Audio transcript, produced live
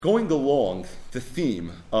Going along the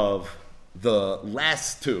theme of the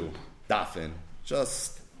last two dafin,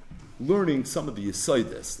 just learning some of the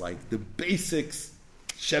yesodis, like the basics,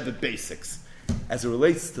 Shevet basics, as it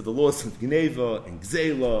relates to the laws of Geneva and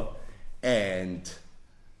Gzela and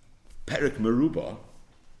Perik Meruba.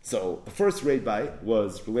 So the first raid by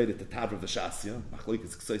was related to Tavra V'Shasya,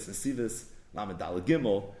 Machlokas K'sois Nesivis, Lamed Daled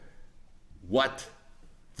Gimel. What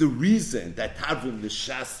the reason that Tavrim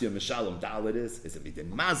V'Shasya Mishalom Dalet is it Midin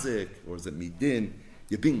Mazik, or is it Midin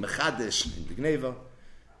Yebing Mechadish in the Geneva?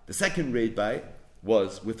 The second raid by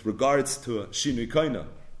was with regards to Shinui Koina,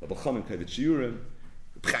 Babachamim Kavit Shiurim,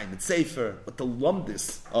 B'chaim and Sefer, what the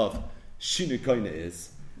lumdis of Shinui Koina is.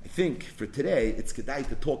 I think for today, it's kedai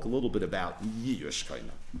to talk a little bit about Yiyush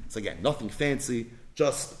Koina. So again, nothing fancy,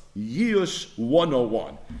 just Yiyush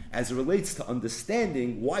 101, as it relates to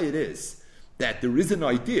understanding why it is that there is an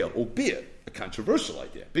idea, albeit a controversial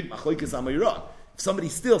idea, big machlokes amayra. If somebody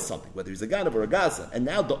steals something, whether he's a ganav or a gazan, and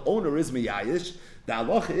now the owner is miyayish, the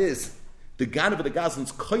halacha is the ganav or the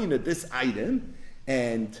gazan's koina this item,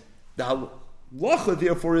 and the halacha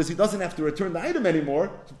therefore is he doesn't have to return the item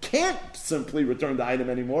anymore. He can't simply return the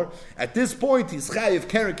item anymore. At this point, he's chayiv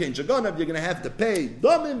keren kein shaganav. You're going to have to pay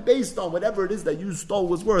damim based on whatever it is that you stole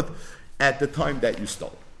was worth at the time that you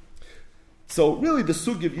stole. So really the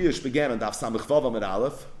Sug of Yish began on Daf Samech Vav Amud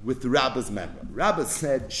Aleph with the Rabba's member. Rabba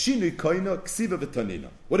said, Shinui Koina Ksiva V'Tanina.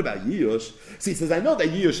 What about Yish? So he says, I know that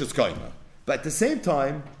Yish is Koina, but at the same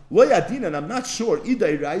time, Lo Yadin, and I'm not sure,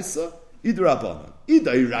 Idai Raisa, Idai Rabbanan.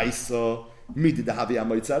 Idai Raisa, Midi Dahavi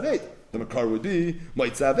HaMoitza Aved. The Makar would be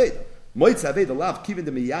Moitza Aved. Moitza Aved alav kivin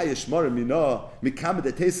de miyayish mara mina mikam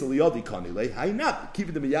de tesel yodi kanile. Hay not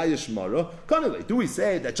kivin de miyayish mara kanile. Do we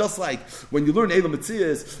say that just like when you learn Elam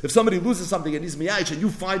Mitzias, if somebody loses something and he's miyayish and you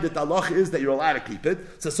find that the halacha is that you're allowed to keep it,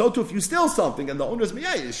 so too if you steal something and the owner is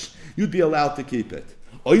miyayish, you'd be allowed to keep it.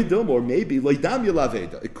 Oidum, or maybe loidam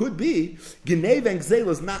yalaveda. It could be Geneva and Gzela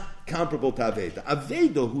is not comparable to Aveda.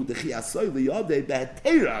 Aveda hu dechi asoy liyade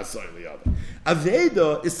be'atera asoy liyade.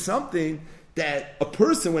 Aveda is something that a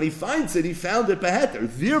person, when he finds it, he found it beheter.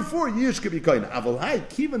 Therefore, Yish could be koina. Avalhai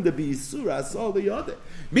kivan de beisura asal liyade.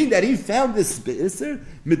 Mean that he found this beisur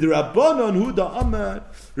midrabanon hu da amar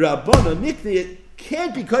rabbanon nikni. It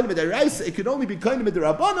can't be koina midaraisa. It could only be koina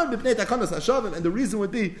midrabanon mipnei takanas hashavim, and the reason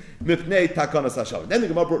would be mipnei takanas hashavim. Then the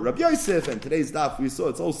Gemara brought Rabbi Yosef, and today's daf we saw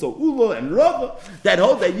it's also Ula and Rava that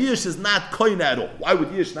hold that Yish is not koina at all. Why would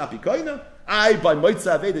Yish not be koina? By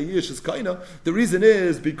Moitza Aveda Yish is koina. The reason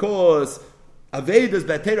is because Aveda's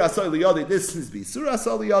Batera Asal Liyade, this is Bisura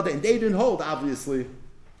Asal Liyade, and they didn't hold, obviously,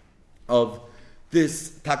 of this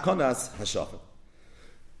Takanas Hashafim.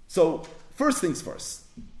 So, first things first,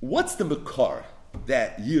 what's the Makar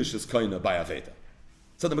that Yish is Koina by Aveda?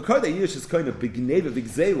 So the Makar that Yish is Koina B'Gneva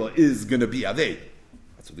V'Gzela is going to be Aveda.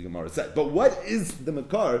 That's what the Gemara said. But what is the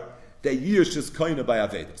Makar that Yish is Koina by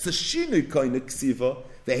Aveda? So Shinui Koina Ksiva,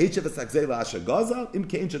 what is the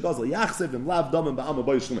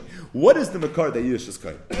Makar that Yish is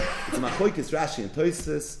Koina? It's a Machlokes Rashi and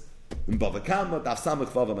Tosfos in Bavakama Daf Samech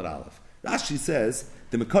Vav Amud Aleph. Rashi says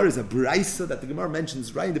the Makar is a brisa that the Gemara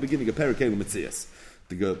mentions right in the beginning of Perek Elu Metzias.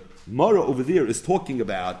 The Gemara over there is talking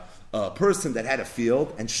about a person that had a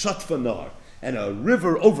field and Shatfa Nar, and a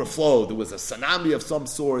river overflowed. There was a tsunami of some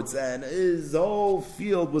sorts, and his whole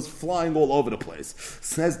field was flying all over the place.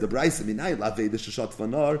 Says the Brisa Minay Laveda Shashat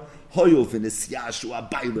Fanar Hoyul V'Nisyashu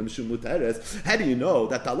Abaylim Shumuteres. How do you know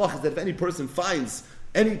that the halacha is that if any person finds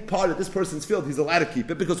any part of this person's field, he's allowed to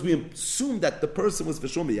keep it, because we assume that the person was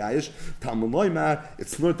V'Shum Yayish. Talmud Loimar,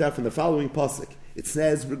 it's learned out from the following pasuk. It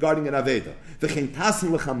says regarding an Aveda, V'chein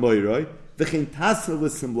tasim l'chamoyroi, V'chein tasim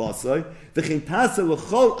l'simlasoi, V'chein tasim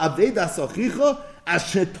l'chol Aveda sachicha,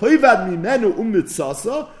 asher toivad mimenu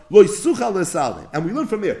umitzasa, lo yisucha l'salim. And we learn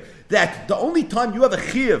from here that the only time you have a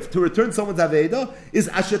chiyuv to return someone's Aveda is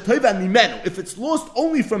asher toivad mimenu, if it's lost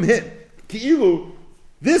only from him. Ki'ilu,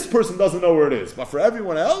 this person doesn't know where it is, but for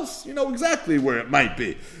everyone else, you know exactly where it might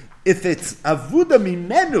be. If it's avuda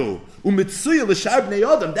mimenu umitsuya l'shar bnei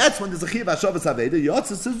adam, that's when there's a chiv hashavas aveda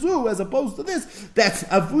yotza sezu, as opposed to this, that's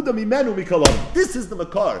avuda mimenu mikalam. This is the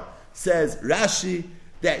makar, says Rashi,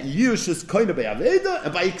 that Yish is koina be'aveda,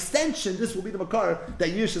 and by extension, this will be the makar that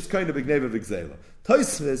Yish is koina be'gneva v'gzela.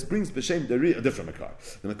 Tosfos brings b'shem deri a different makar.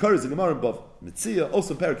 The makar is in Gemara above Mitzia,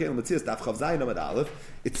 also in Perek Elu Metzias Daf Chav Zayin Amud Aleph.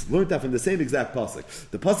 It's learned out from the same exact pasuk.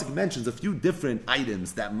 The pasuk mentions a few different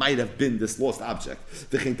items that might have been this lost object.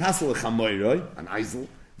 V'chein tasel l'chamoyroi, an eisel.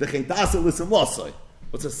 V'chein tasel l'simlasoi.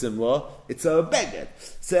 What's a simla? It's a beged.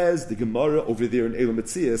 Says the Gemara over there in Elam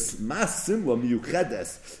Metzias, Mas simla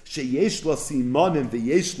miyuchedes, sheyesh la simonim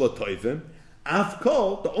v'yesh la toivim,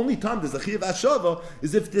 Afkol, the only time there's a chiyav hashava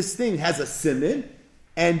is if this thing has a simin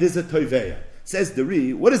and there's a toiveya. Says the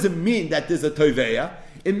Ri, what does it mean that there's a toiveya?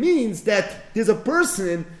 It means that there's a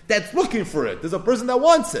person that's looking for it. There's a person that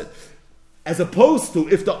wants it. As opposed to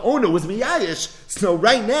if the owner was miyayish, so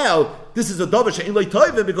right now, this is a davar she'in lo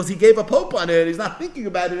toivim because he gave up hope on it, he's not thinking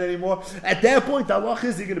about it anymore. At that point, the halach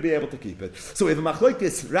is he going to be able to keep it. So if a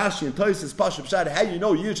machlokes Rashi and Tosfos Pashup Pshat, how you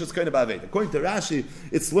know Yish is Kona Ba'aveda? According to Rashi,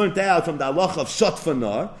 it's learned out from the halach of shot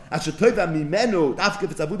fanar. Asher toivim mimenu, dafke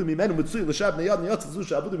if it's avudu mimenu mitzui l'shav neyad neyad tzu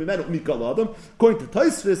shavudu mimenu mikol adam. According to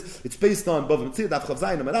Tosfos, it's based on Bav Mitzir Daf Chav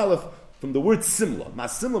Zayin Amar Aleph. From the word simla, ma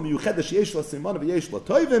simla miyuchedesh yesh la simanim v'yesh la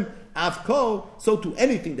toivim avkol. So to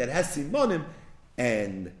anything that has simanim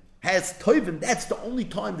and has toivim, that's the only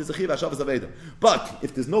time there's a chiv hashavas aveda. But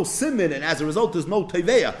if there's no simin and as a result there's no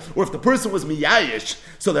toiveya, or if the person was miyayish,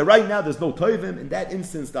 so that right now there's no toivim, in that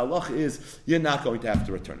instance the halach is you're not going to have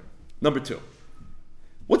to return it. Number 2,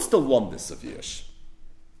 what's the lumdus of yish?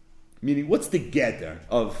 Meaning, what's the gather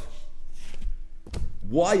of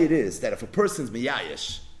why it is that if a person's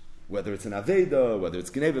miyayish, whether it's an Aveda, whether it's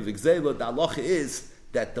Gneva Vigzela, the halacha is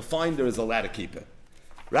that the finder is allowed to keep it.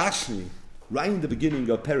 Rashi, right in the beginning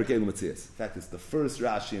of Perek Elu Metzias, in fact, it's the first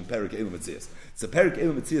Rashi in Perek Elu Metzias. So Perek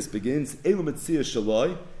Elu Metzias begins, Elu Metzias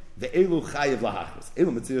Shaloi, the Elu Chayev Lahachris.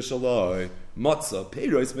 Elu Metzias Shaloi, Matzah,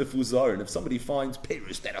 Peiros Mefuzar, and if somebody finds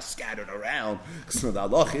Peiros that are scattered around, so the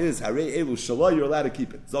halacha is, Hare Elu Shaloi, you're allowed to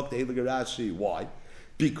keep it. Zok the Elu Rashi, why?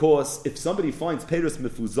 Because if somebody finds Peiros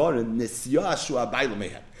Mefuzarin, Nisyashu Abayla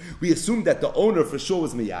Mehem. We assume that the owner for sure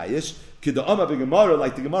was Miyayish, Kida'ama B'Gemara,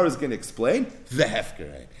 like the Gemara is going to explain, the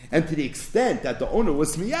Hefker. And to the extent that the owner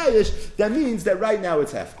was Miyayish, that means that right now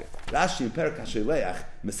it's Hefker. Rashi in Perek HaSheleach,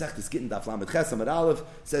 Mesechtes Gittin Daf Lamed Ches Amud Aleph,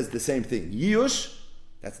 says the same thing. Yiyush,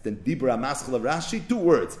 that's the Dibra Maschel of Rashi, 2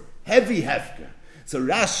 words, heavy Hefker. So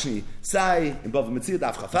Rashi, Sai in Bava Metzia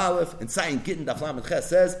Daf Chaf Aleph, and Sai in Gittin Daf Lamed Ches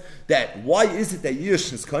says that why is it that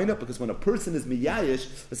Yish is Kona? Because when a person is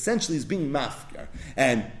Miyayish, essentially he's being mafker.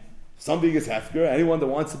 And somebody is Hefker, anyone that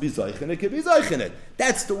wants to be Zaychen, it can be Zaychen it.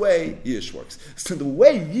 That's the way Yish works. So the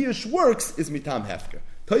way Yish works is Mitam Hefker.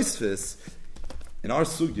 Tosfos, in our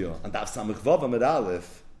Sugya, on Daf Samech Vav Amud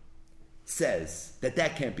Aleph, says that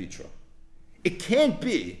can't be true. It can't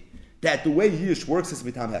be that the way Yish works is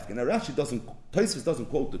Mitam Hefker. Now Tosfos doesn't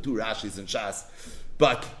quote the 2 Rashis in Shas,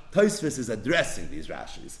 but Tosfos is addressing these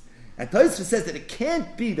Rashis. And Tosfos says that it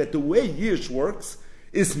can't be that the way Yish works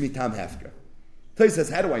is Mitam Hefker. Tosfos says,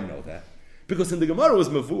 how do I know that? Because in the Gemara was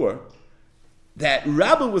Mavur, that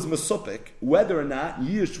Rabbi was Mesopik, whether or not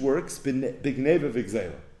Yish works B'gneva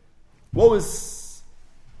Vigzela. What was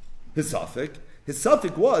his suffix? His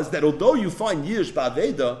suffix was that although you find Yish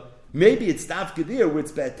Ba'aveda, maybe it's Tafkedir where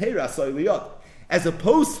it's Be'atera Soiliyot, as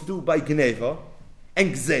opposed to by Gneva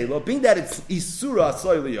and Gzela, being that it's Isura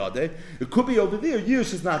Soiliyade, it could be over there,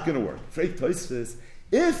 Yish is not going to work. Freit Tosfos,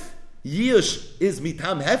 if Yish is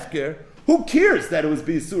Mitam Hefker, who cares that it was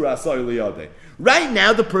Isura Soiliyade? Right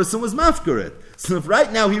now the person was Mafker. So if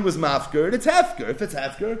right now he was Mafker, it's Hefker. If it's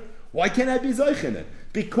Hefker, why can't I be Zoich it?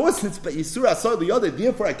 Because it's Isura Soiliyade,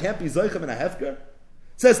 therefore I can't be Zoich in a Hefker?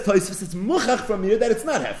 Says Tosfos, it's Muchach from here that it's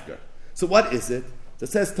not Hefker. So what is it? So it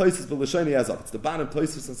says Tosfos b'Lashoni Azov. It's the bottom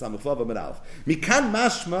Tosfos and Samech Vav Amud Aleph. Mikan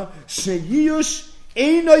mashma sheYiyush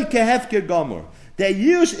einoi kehefker gomer. That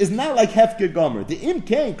Yish is not like hefker gomer. The im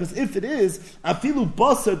came because if it is afilu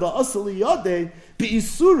baser the asali yade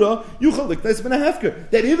beisura yuchal liktais ben a hefker.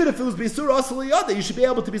 That even if it was beisura asali yade, you should be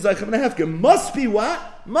able to be zaychem ben a hefker. Must be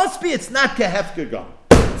what? Must be it's not kehefker gomer.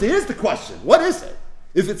 So here's the question: what is it?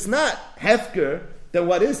 If it's not hefker, then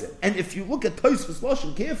what is it? And if you look at Tosfos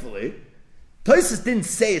Lashon carefully, Tosfos didn't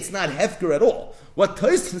say it's not hefker at all. What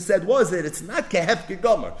Tosfos said was that it's not kehefker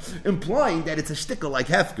gomer, implying that it's a shtickle like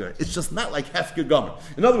hefker. It's just not like hefker gomer.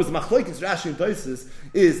 In other words, machlokes Rashi and Tosfos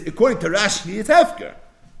is, according to Rashi, it's hefker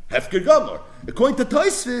gomer. According to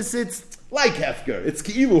Tosfos, it's like hefker. It's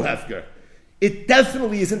keilu hefker. It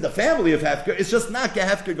definitely is in the family of hefker. It's just not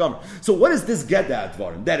kehefker gomer. So what does this get at,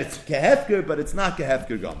 Varun? That it's kehefker, but it's not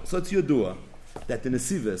kehefker gomer. So it's Yodua that the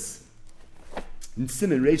Nesivos in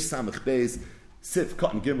Siman Reish Samech Beis Sif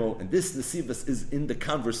Cotton Gimel, and this Nesivos is in the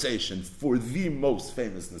conversation for the most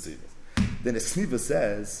famous Nesivos. The Nesivos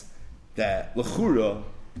says that L'chura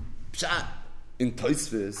Pshat in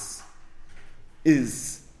Tosfos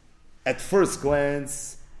is at first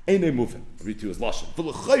glance Einay Muvin. Read to his Lashon.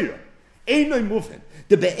 V'L'chayra Einay Muvin.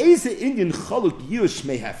 The Be'eze Indian Chaluk Yish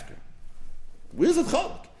Mei Hefker. Where's it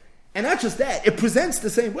Chaluk? And not just that, it presents the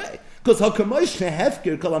same way. Because Hakamosh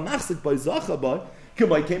Hefker Kol HaMachzik by Zachabah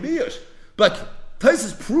Kamay came be Yish. But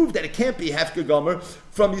Taisus proved that it can't be Hefker Gomer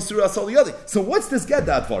from Yisur Asal Yadi. So what's this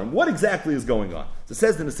Gedad Varim? What exactly is going on? So it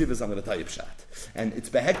says the Nesivos, I'm going to tell you Pshat. And it's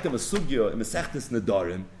Behektem Asugya in Mesechtes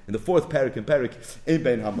Nedarim, in the fourth parak in Parak, Ein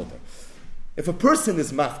Bein HaMutar. If a person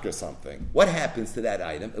is mafker something, what happens to that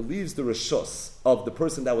item? It leaves the reshus of the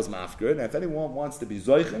person that was mafker, and if anyone wants to be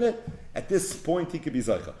zoich in it, at this point he could be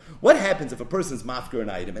zoicha. What happens if a person is mafker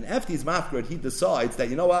an item, and after he's mafker, he decides that,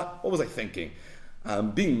 you know what was I thinking?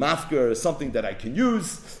 Being mafker is something that I can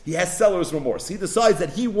use. He has seller's remorse. He decides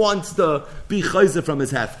that he wants to be chayzer from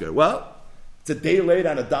his hefker. Well, it's a day late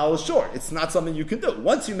and $1 short. It's not something you can do.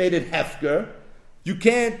 Once you made it hefker, you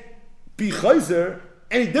can't be chayzer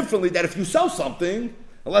any differently that if you sell something,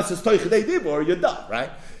 unless it's toichadei dibur, you're done,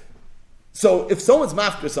 right? So if someone's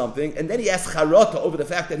mafker something, and then he asks charata over the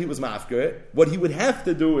fact that he was mafker, what he would have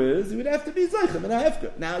to do is, he would have to be zeichem in a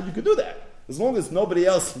hefker. Now, you could do that. As long as nobody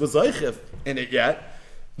else was zeichem in it yet,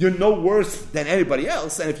 you're no worse than anybody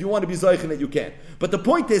else, and if you want to be zeichem in it, you can. But the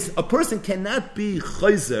point is, a person cannot be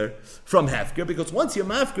chayzer from hefker, because once you're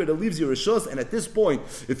mafker, it leaves your rishos, and at this point,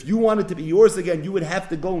 if you want it to be yours again, you would have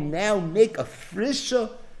to go now make a frisha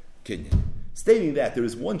kinyan. Stating that, there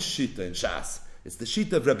is one shita in Shas. It's the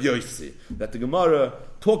shita of Rabbi Yossi, that the Gemara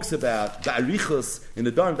talks about ba'arichos in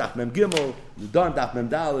the Darn Daf Mem Gimel, the Darn Daf Mem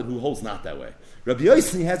Daled, who holds not that way. Rabbi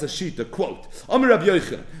Yossi has a shita, quote, Amar Rabbi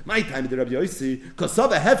Yochanan, my time to Rabbi Yossi,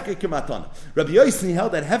 kosava hefke kematana. Rabbi Yossi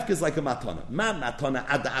held that hefke is like a matana. Ma matana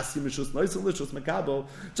adasi mishus noisim lishus mekabel.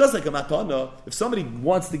 Just like a matana, if somebody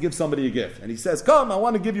wants to give somebody a gift, and he says, come, I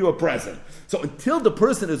want to give you a present. So until the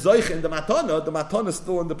person is zoich in the matana is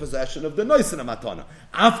still in the possession of the noisim matana.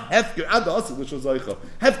 Af hefke adasi lishus zoicha.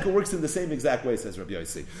 Hefke works in the same exact way, says Rabbi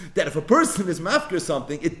Yossi. That if a person is mafker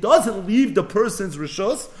something, it doesn't leave the person's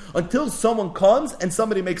rishus until someone comes and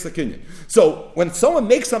somebody makes a kinyan. So when someone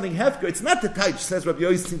makes something hefker, it's not the type, says Rabbi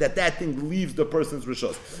Yossi, that thing leaves the person's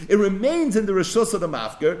rishos. It remains in the rishos of the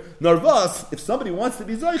mafker. Narvas, if somebody wants to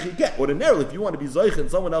be zoich, you can. Ordinarily, if you want to be zoich in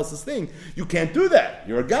someone else's thing, you can't do that.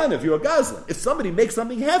 You're a ganav, you're a gazlan. If somebody makes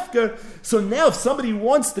something hefker, so now if somebody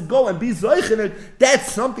wants to go and be zoich in it,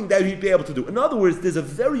 that's something that he'd be able to do. In other words, there's a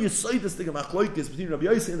very yisoidus thing of machloikis between Rabbi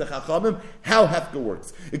Yossi and the Chachamim, how hefker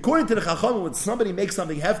works. According to the Chachamim, when somebody makes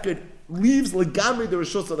something hefker, it leaves legamri the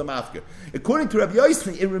rishus of the mafker. According to Rabbi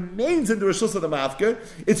Yossi, it remains in the rishus of the mafker.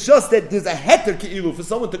 It's just that there's a heter keilu for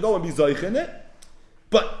someone to go and be zoich in it.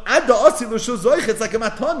 But ad the asi rishus zoich, it's like a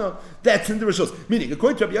matana that's in the rishus. Meaning,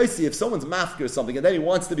 according to Rabbi Yossi, if someone's mafker something and then he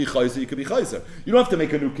wants to be chayzer, you could be chayzer. You don't have to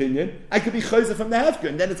make a new kinyan. I could be chayzer from the hefker,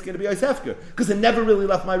 and then it's going to be ice hefker because it never really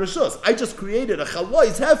left my rishus. I just created a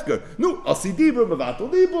chalois hefker. No, asi dibur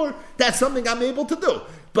mevatel dibur. That's something I'm able to do.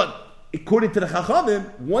 But according to the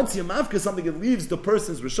Chachamim, once you mafka something, it leaves the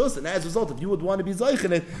person's rishus, and as a result, if you would want to be zoich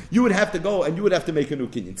in it, you would have to go and you would have to make a new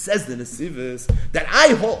kinyan. It says the Nesivos that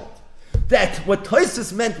I hold that what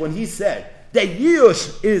Tosfos meant when he said that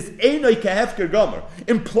Yaash is Einoi Kehefker Gomer,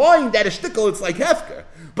 implying that a shtickle it's like Hefker,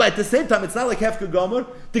 but at the same time it's not like Hefker Gomer.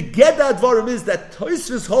 The Gedad Dvarim is that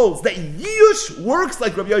Tosfos holds that Yaash works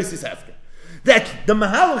like Rabbi Yossi's Hefker. That the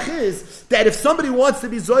mahalach is that if somebody wants to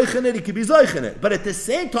be zoich in it, he can be zoich in it. But at the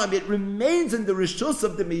same time, it remains in the rishus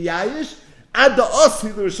of the miyayish ad the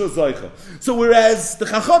osmi the rishus zoicha. So whereas the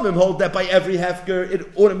chachamim hold that by every hefker,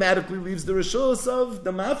 it automatically leaves the rishus of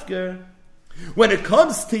the mafker. When it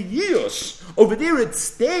comes to Yaash, over there it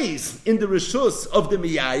stays in the rishus of the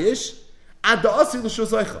miyayish ad the osmi the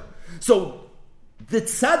rishus zoicha. So the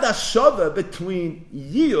tzad hashava between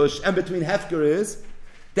Yaash and between hefker is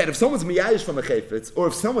that if someone's miyayish from a chayfetz, or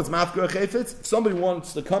if someone's mafker a chayfetz, if somebody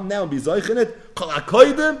wants to come now and be zoich in it, kol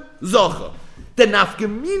hakoydim zocha. The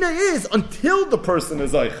nafgemina is until the person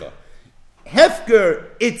is zoicha. Hefker,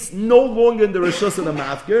 it's no longer in the rishus of the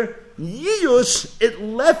mafker. Yiyush, it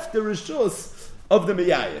left the rishus of the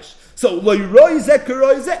miyayish. So but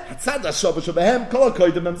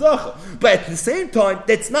at the same time,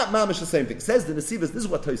 that's not mamish the same thing. It says the Nesivos, this is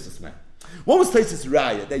what Tosfos meant. What was Tosfos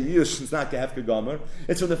raya that Yaash is not Kehefker Gomer?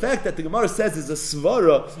 It's from the fact that the Gemara says is a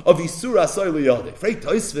svara of Isura Asor Liyadeh. For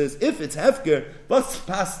Tosfos, if it's Hefker, what's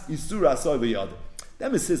past Isura Asor Liyadeh?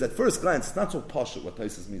 That means says at first glance, it's not so posh what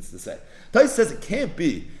Tosfos means to say. Tosfos says it can't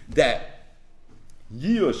be that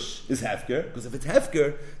Yaash is Hefker, because if it's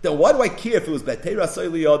Hefker, then why do I care if it was Beteira Asor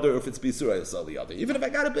Liyadeh or if it's Bisura Asor Liyadeh? Even if I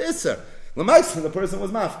got a Beiser, L'maisen, the person was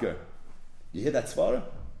Mafker. You hear that svara?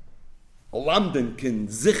 A Lamdan can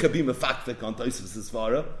zicha be mefakfek on Tosfos'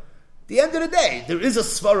 svara. At the end of the day, there is a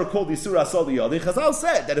svara called Yisura Asal Liyadeh. Chazal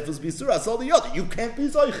said that if it was Yisura Asal Liyadeh, you can't be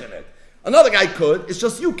zoich in it. Another guy could, it's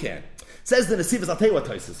just you can't. Says the Nesivos, I'll tell you what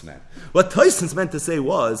Tosfos meant. What Tosfos meant to say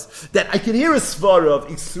was that I can hear a svara of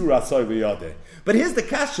Yisura Asal Liyadeh. But here's the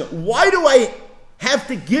kasha. Why do I have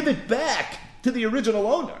to give it back to the original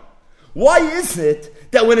owner? Why is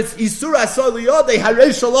it that when it's Isur Asar Liyadeh, Harei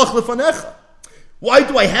Shalach Lefanecha? Why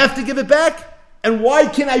do I have to give it back? And why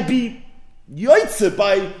can I be yoitze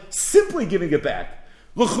by simply giving it back?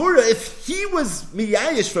 L'chura, if he was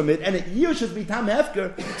miyayish from it and it Yiyush is mitam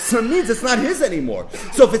hefker, so it means it's not his anymore.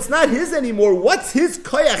 So if it's not his anymore, what's his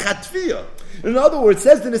koyach hatfiyah? In other words,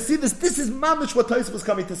 says the Nesivos, this is mamish what Tosfos was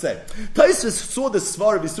coming to say. Tosfos saw the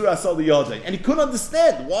svar of Yisur Asar Liyadeh, and he couldn't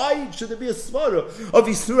understand why should there be a svar of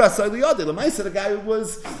Yisur Asar Liyadeh. L'maisa, the guy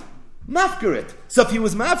was mafkarit. So if he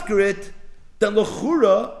was mafkarit, then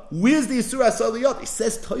l'chura, where's the Yisur Asar Liyadeh?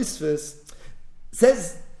 Says Tosfos,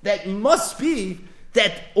 says that it must be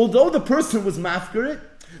that although the person was mafkarit,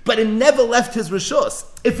 but it never left his rishus.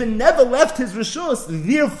 If it never left his rishus,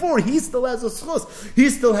 therefore he still has a schus. He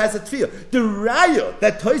still has a tefillah. The raya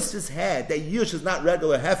that Tosfos had, that Yiyush is not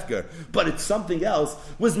regular hefker, but it's something else,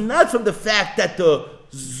 was not from the fact that the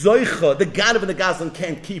Zoicha, the Ganav and the Gazlan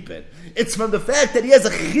can't keep it. It's from the fact that he has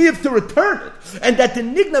a chiv to return it, and that the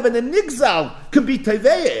Nignav and the Nigzal can be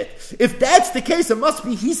Teveyet. If that's the case, it must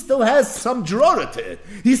be he still has some drora to it.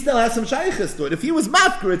 He still has some shaykhis to it. If he was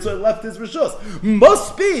mafkarit, so it left his rishus.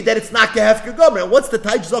 Must be that it's not Gehefker Gomer. And what's the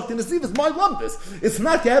Taich Zokt in the Siv? It's my lumpus. It's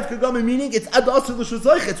not Gehefker Gomer, meaning it's Adasir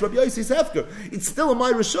L'Shuzoich. It's Rabbi Yossi's Hefker. It's still in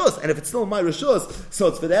my rishus. And if it's still in my rishus, so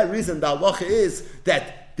it's for that reason the halacha is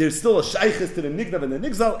that there's still a shaykhis to the Nignav and the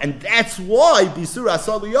Nigzal, and that's why Bisur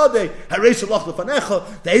Asar Liyadeh, Harei Shalach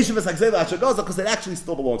Lefanecha, the Eishav Esagzela Ashagaza, because it actually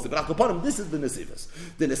still belongs to him. But Akapanim, this is the Nesivos.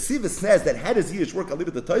 The Nesivos says that how does Yish work? I'll leave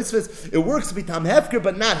it to Tosfos. It works bitam Hefker,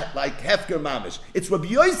 but not like Hefker Mamish. It's Rabbi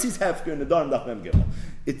Yossi's Hefker in the Darm Daf Mem Gimel.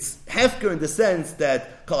 It's Hefker in the sense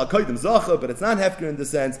that Kol HaKoydim Zacha, but it's not Hefker in the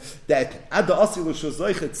sense that Ad Asi L'Shus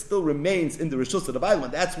Zoich, it still remains in the Rishus of the Bible.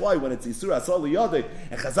 And that's why when it's Yisur Asar Liyadeh,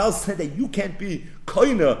 and Chazal said that you can't be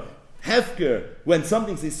Kona Hefker when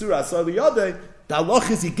something's Yisur Asar Liyadeh, the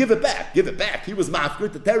halach is you give it back. Give it back. He was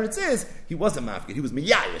mafker. The teretz is he wasn't mafker. He was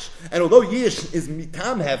miyayish. And although yish is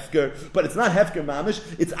mitam hefker, but it's not hefker mamish,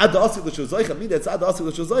 it's adasi l'shozoicha. Mean it's adasi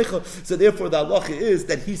l'shozoicha. So therefore the halach is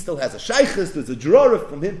that he still has a shaykhis. There's a drorah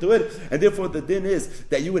from him to it, and therefore the din is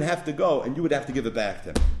that you would have to go and you would have to give it back to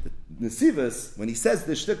him. The Nesivos, when he says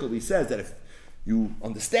this shtickle, he says that if you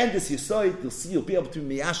understand this yisoid, you'll see you'll be able to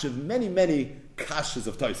miyashiv many kashas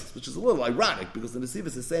of Tosfos, which is a little ironic because the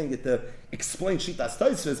Nesivos is saying it to explain Shitas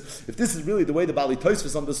Tosfos. If this is really the way the Bali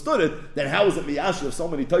Tosfos understood it, then how is it miyashiv of so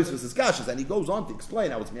many Tosfos kashas? And he goes on to explain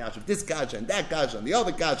how it's miyashiv this kasha and that kasha and the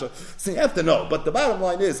other kasha. So you have to know. But the bottom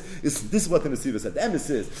line is this is what the Nesivos said. The emes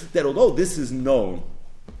is that although this is known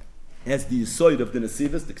as the yisoid of the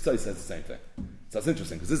Nesivos, the Ksai says the same thing. So that's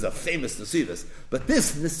interesting because this is a famous Nesivos. But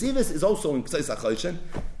this Nesivos is also in Ksai Sachoshen.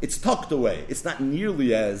 It's tucked away. It's not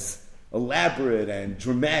nearly as elaborate and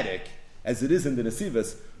dramatic as it is in the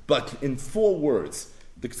Nesivos, but in 4 words,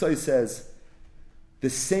 the Ksai says the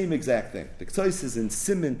same exact thing. The Ksai says in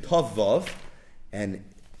Simin Tov Vav, and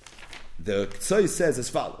the Ksai says as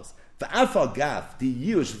follows: V'afal gaf di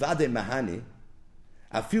Yiyush vade mahani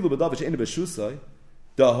afilu b'davish ein b'shusay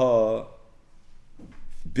daha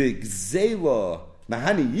bigzela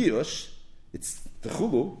mahani Yiyush. It's the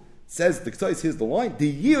chulu. Says the Ksais, here's the line: the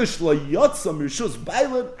Yiyush la yotzam rishus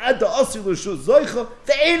bailim ad the asil rishus zoicha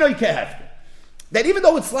ve'enoi kehefker. That even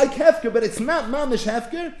though it's like hefker, but it's not mamish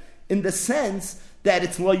hefker in the sense that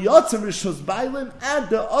it's la yotzam rishus bailim ad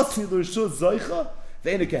the asil rishus zoicha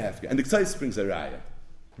ve'enoi kehefker. And the Ksais brings a raya,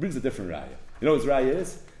 brings a different raya. You know what his raya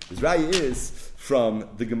is? His raya is from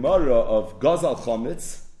the Gemara of Gazal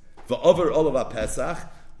Chometz va'over olav Pesach,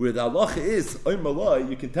 where the halacha is,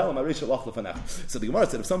 you can tell him, so the Gemara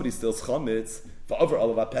said, if somebody steals chametz, for over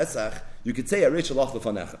all of Pesach, you could say, we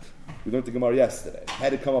learned the Gemara yesterday. It had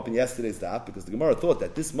to come up in yesterday's daf, because the Gemara thought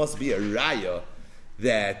that this must be a raya,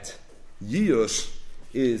 that Yiyush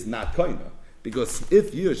is not koina. Because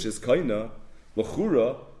if Yiyush is koina,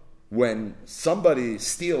 l'chura, when somebody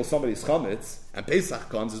steals somebody's chametz, and Pesach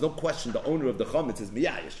comes, there's no question the owner of the chametz is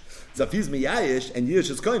miyayish. So if he's miyayish, and Yiyush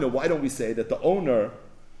is koina, why don't we say that the owner,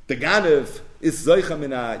 the Ganev is Zoicha min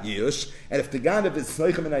Yiyush, and if the Ganev is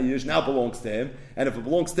Zoicha min Yiyush, now belongs to him, and if it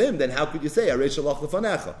belongs to him, then how could you say Arei Shalach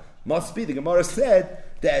Lefanecha? Must be, the Gemara said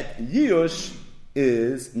that Yiyush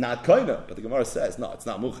is not Koina, but the Gemara says, no, it's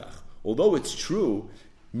not Muchach. Although it's true,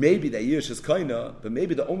 maybe that Yiyush is Koina, but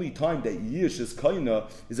maybe the only time that Yiyush is Koina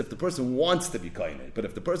is if the person wants to be Koina. But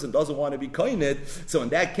if the person doesn't want to be Koina, so in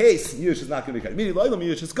that case, Yiyush is not going to be Koina. Meaning, Loilam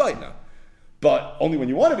Yiyush is Koina. but only when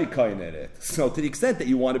you want to be koina in it. So to the extent that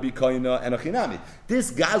you want to be koina and a chinami.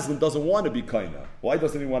 This Gazlan doesn't want to be koina. Why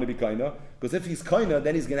doesn't he want to be koina? Because if he's koina,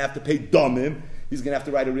 then he's going to have to pay damim. He's going to have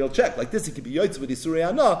to write a real check. Like this, he could be yoitz with Isurei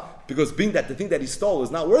Ana, because being that the thing that he stole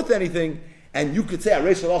is not worth anything, and you could say,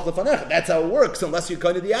 that's how it works, unless you're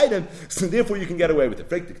koina the item, so therefore you can get away with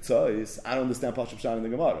it. I don't understand Pashup Shan in the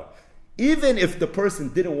Gemara. Even if the person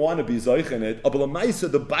didn't want to be zoich in it, the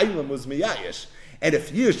bailam was miyayish. And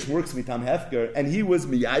if Yish works mitam hefker, and he was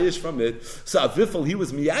miyayish from it, so avifel he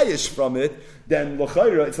was miyayish from it, then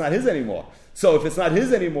l'chayra it's not his anymore. So if it's not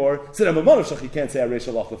his anymore, so then he can't say areish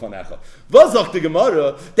alach lefanecha. Vazach the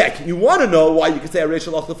Gemara that you want to know why you can say areish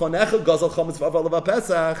alach lefanecha gazal chametz v'aval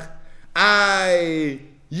pesach.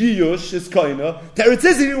 Yiyush is koina. Teretz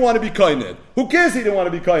says he didn't want to be koined. Who cares he didn't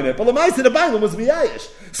want to be koined? But the Ma'aseh, the Bailam was miyayish.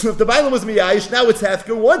 So if the Bailam was miyayish, now it's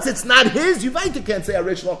hefker. Once it's not his, you can't say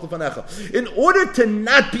areish alach lefanecha. In order to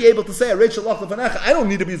not be able to say areish alach lefanecha, I don't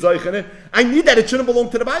need to be zoich in it. I need that it shouldn't belong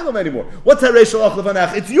to the Bailam anymore. What's areish alach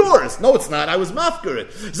lefanecha? It's yours. No, it's not. I was mafker it.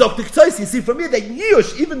 Zok tiktois, you see from me that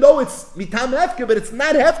Yiyush, even though it's mitam hefker, but it's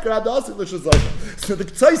not hefker. So the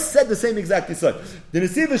Ktsois said the same exact yisod. The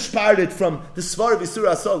Nesiva spared it from the Svar of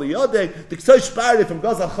Yisur Asal Yodeh. The Ktsois spared it from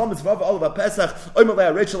Gazal Chametz Vav Olav Pesach.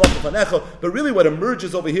 But really, what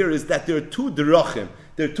emerges over here is that there are two derachim,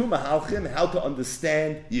 there are two mahalchim how to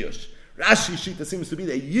understand Yiyush. Rashi Shita seems to be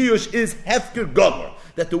that Yiyush is hefker gomer.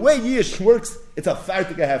 That the way Yiyush works, it's a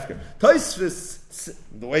fartika hefker. Tosfos,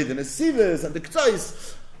 the way the Nesivas and the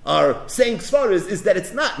Ktsois are saying svaras is that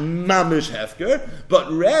it's not mamish hefker,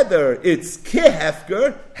 but rather it's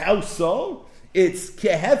kehefker. How so? It's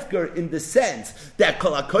kehefker in the sense that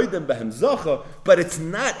kol hakoydem behem zocha, but it's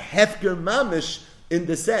not hefker mamish in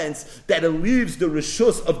the sense that it leaves the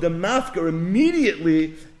reshus of the mafker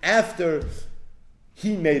immediately after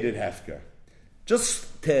he made it hefker.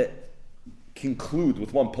 Just to conclude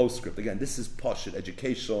with one postscript, again, this is pashut,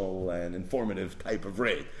 educational and informative type of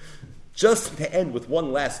raid. Just to end with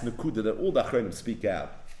one last nakuda that all the achronim speak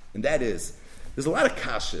out, and that is, there's a lot of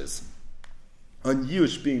kashas on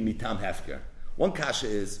Yiyush being mitam hefker. One kasha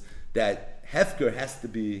is that hefker has to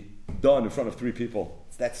be done in front of three people.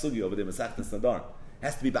 It's that sugi over there, Masechtas Nadar. It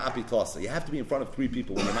has to be ba'api tlasa. You have to be in front of three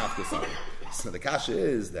people when you're mafker something. So the kasha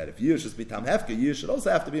is that if Yiyush is mitam hefker, Yiyush should also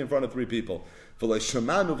have to be in front of three people. V'loi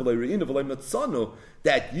shemanu, v'loi re'inu, v'loi natsanu,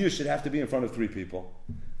 that Yiyush should have to be in front of three people.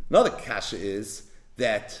 Another kasha is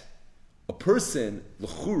that a person,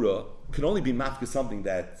 l'chura, can only be mafker something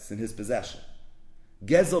that's in his possession.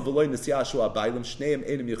 Gezel v'loy nesyashu abaylim shneim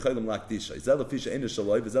enim yecholim lakdisha. Izel lefisha ena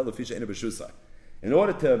shaloi, v'zel lefisha ena b'shusai. In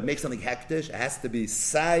order to make something hektish, it has to be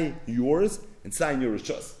sai yours and sai in your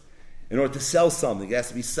rishus. In order to sell something, it has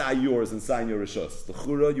to be sai yours and sai in your rishus.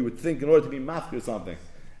 L'chura, you would think in order to be mafker something, it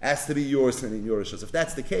has to be yours and in your rishus. If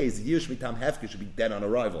that's the case, Yiyush mitam hefker should be dead on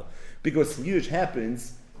arrival. Because Yiyush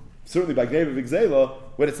happens certainly by Gnei ובגזילה,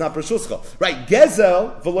 when it's not Pershuscha. Right,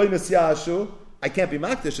 Gezel, v'loy nesyashu, I can't be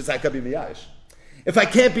makdish, it's I can be miyayish. If I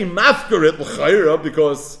can't be mafker it, l'chayra,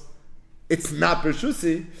 because it's not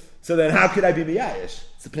Pershusi, so then how could I be miyayish?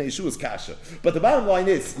 It's the Pnei Yeshua's kasha. But the bottom line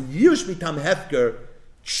is, Yiyush mitam hefker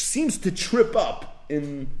seems to trip up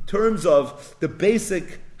in terms of the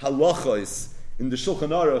basic halachos in the Shulchan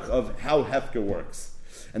Aruch of how hefker works.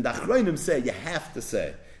 And the Achronim say, you have to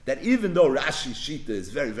say, that even though Rashi's Shita is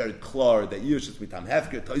very, very clear that Yiyush is mitam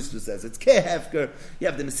hefker, Tosfos says it's ke hefker, you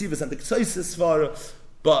have the Nesivas and the Ktsois svara,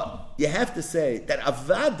 but you have to say that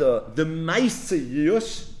Avada, the Maisa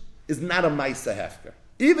Yiyush, is not a Maisa hefker.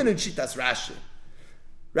 Even in Shitas Rashi.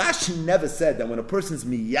 Rashi never said that when a person's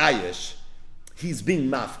miyayish, he's being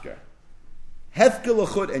mafker. Hefker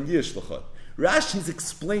l'chud and Yiyush l'chud. Rashi is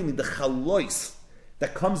explaining the chalois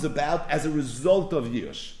that comes about as a result of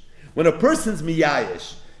Yiyush. When a person's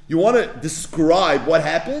miyayish, you want to describe what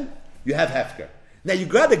happened, you have hefker. Now you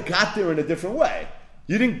got there in a different way.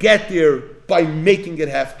 You didn't get there by making it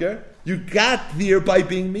hefker. You got there by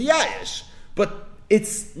being miyayish. But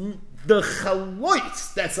it's the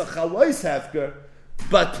chalois that's a chalois hefker,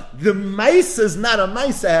 but the maisa is not a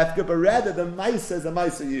maisa hefker, but rather the maisa is a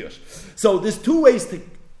maisa Yiyush. So there's two ways to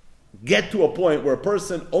get to a point where a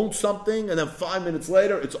person owns something and then 5 minutes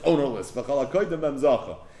later it's ownerless.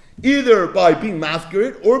 Either by being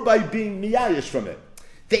mafker or by being miyayish from it.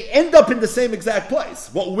 They end up in the same exact place,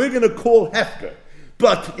 what we're going to call hefker.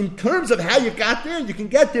 But in terms of how you got there, you can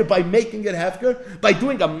get there by making it hefker, by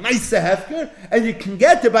doing a maisa hefker, and you can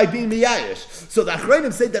get there by being miyayish. So the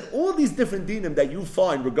Achronim say that all these different dinim that you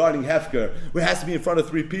find regarding hefker, where it has to be in front of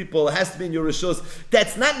 3 people, it has to be in your rishus,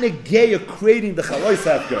 that's not negeya creating the chalois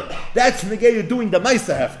hefker. That's negeya doing the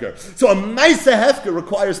maisa hefker. So a maisa hefker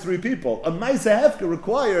requires 3 people. A maisa hefker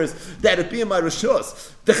requires that it be in my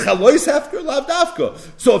rishus. The chalois hefker, lav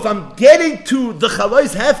dafka. So if I'm getting to the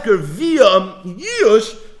chalois hefker via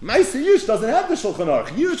Yeush, Maisa Yeush doesn't have the Shulchan Aruch.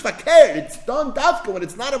 Yeush vaker, it's done dafka when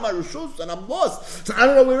it's not in my rishus and I'm lost. So I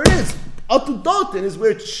don't know where it is. Atu Dotin is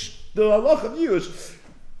where the halach of Yeush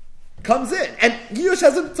comes in. And Yeush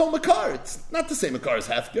has its own makar. It's not the same makar as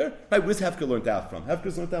Hefker. Right? Where's Hefker learned out from?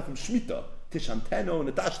 Hefker's learned out from Shemitah. Tishanteno and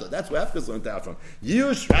Natashla. That's where Hefker's learned out from.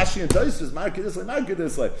 Yeush, Rashi, and Tosfos, market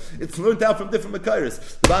this way. It's learned out from different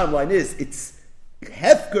makaris. The bottom line is, it's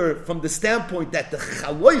Hefker from the standpoint that the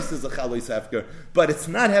chalois is a chalois Hefker, but it's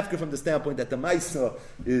not Hefker from the standpoint that the Maisa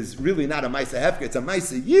is really not a Maisa Hefker. It's a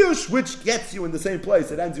Maisa Yeush, which gets you in the same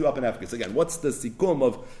place. It ends you up in Hefker. So again, what's the sikum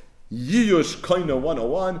of Yeush Kona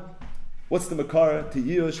 101? What's the makar to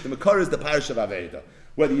Yeush? The makar is the parish of Aveida.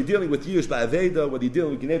 Whether you're dealing with Yeush by Aveda, whether you're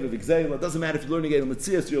dealing with Gineva Vigzela, it doesn't matter if you're learning Eil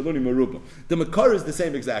Metzias or you're learning Merubah. The makar is the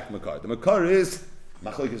same exact makar. The makar is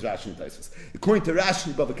Machlokes Rashi and Tosfos. According to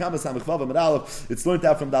Rashi, Bava Kama Samachvav Amud Aleph, it's learned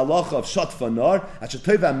out from the halacha of Shot Fanar,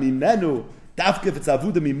 Ashetova Mimenu, Davke if it's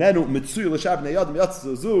Avuda Mimenu, Mitzuy L'Shab Neyad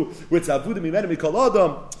Miyatzazu, where it's Avuda Mimenu Mikol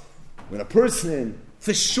Adam. When a person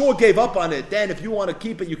for sure gave up on it, then if you want to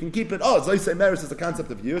keep it, you can keep it. Oh, Zoysei Meres is the concept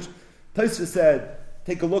of Yeush. Tosfos said,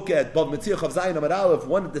 take a look at Bav Metziach of Zayin Amud Aleph.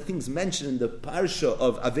 One of the things mentioned in the parsha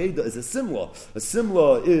of Aveda is a simla. A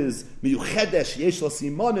simla is Miyuchedesh Yesh Lo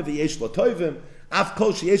Simone V'Yesh Lo Tovim.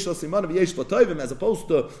 Afkol sheyesh lo siman v'yesh lo tovim, as opposed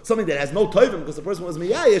to something that has no tovim because the person was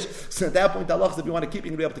miyayish. So at that point, Allah, if you want to keep it,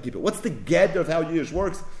 you can be able to keep it. What's the gather of how Yesh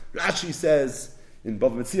works? Rashi says in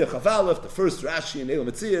Bav Metziach Chaf Aleph, the first Rashi in Eil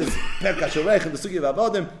Metzias, Per Kasherech in the Sugi of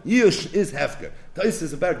Avodim, Yesh is hefker.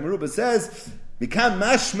 Tosfos in Perek Merubah says, Mikam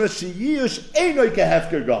mashma sheyesh einoi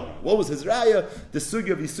kehefker gam. What was his raya? The Sugi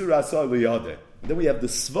of Yisura Asar Liyadeh. Then we have the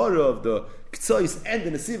svara of the K'tzois and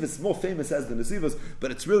the Nesivos, more famous as the Nesivos,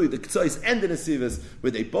 but it's really the K'tzois and the Nesivos,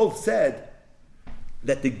 where they both said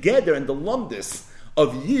that the Geder and the Lumdis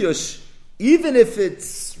of Yeush, even if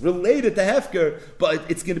it's related to Hefker, but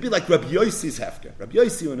it's going to be like Rabbi Yossi's Hefker. Rabbi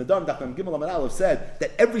Yossi, in Adam Dacham Gimel Amud Aleph, said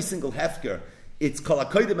that every single Hefker, it's kol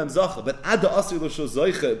hakoydim emzacha, but ad asir l'sho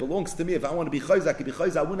zoicha, it belongs to me. If I want to be chayza, I can be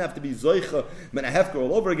chayza. I wouldn't have to be zoicha when I hefker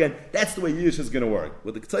all over again. That's the way Yeush is going to work.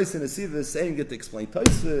 With the K'tzois and Nesivos saying it to explain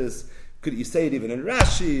Tosfos, could you say it even in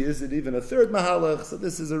Rashi? Is it even a third mahalach? So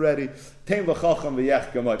this is already teim v'chacham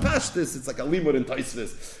v'yech gamay pashtus. It's like a limud in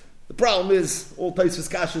Tosfos. The problem is all Tosfos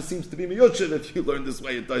kasha seems to be miyuchid if you learn this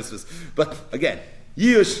way in Tosfos. But again,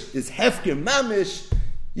 Yeush is hefker mamish.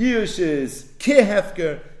 Yeush is ki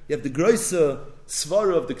hefker. You have the groisa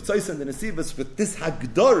svara of the K'tzois and the Nesivos with this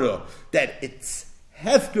hagdara that it's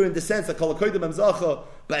hefker in the sense that kol hakoydim emzacha,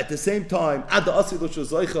 but at the same time, ad asir l'sho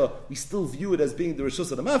zoicha, we still view it as being the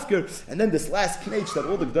rishus of the mafker. And then this last knech that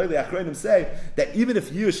all the Gdolei Achronim say, that even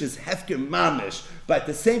if Yeush is hefker mamish, but at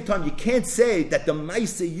the same time, you can't say that the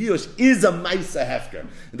Maisa Yeush is a Maisa hefker.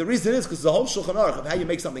 And the reason is because the whole Shulchan Aruch of how you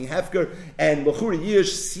make something hefker, and L'chura Yeush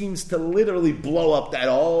seems to literally blow up that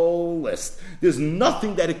whole list. There's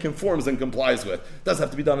nothing that it conforms and complies with. It doesn't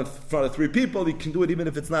have to be done in front of 3 people. You can do it even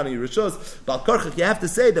if it's not in your rishus. But Karchach, you have to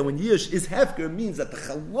say that when Yeush is hefker, means that the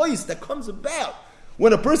chalois that comes about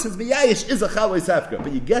when a person's miyayish is a chalois hefker,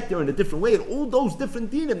 but you get there in a different way, and all those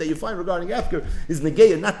different dinim that you find regarding hefker is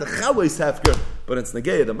negeya, not the chalois hefker, but it's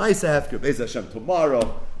negeya, the maisa hefker. Be'ez Hashem,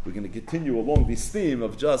 tomorrow we're going to continue along this theme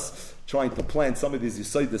of just trying to plant some of these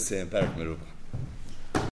yisodos in Perek Merubah.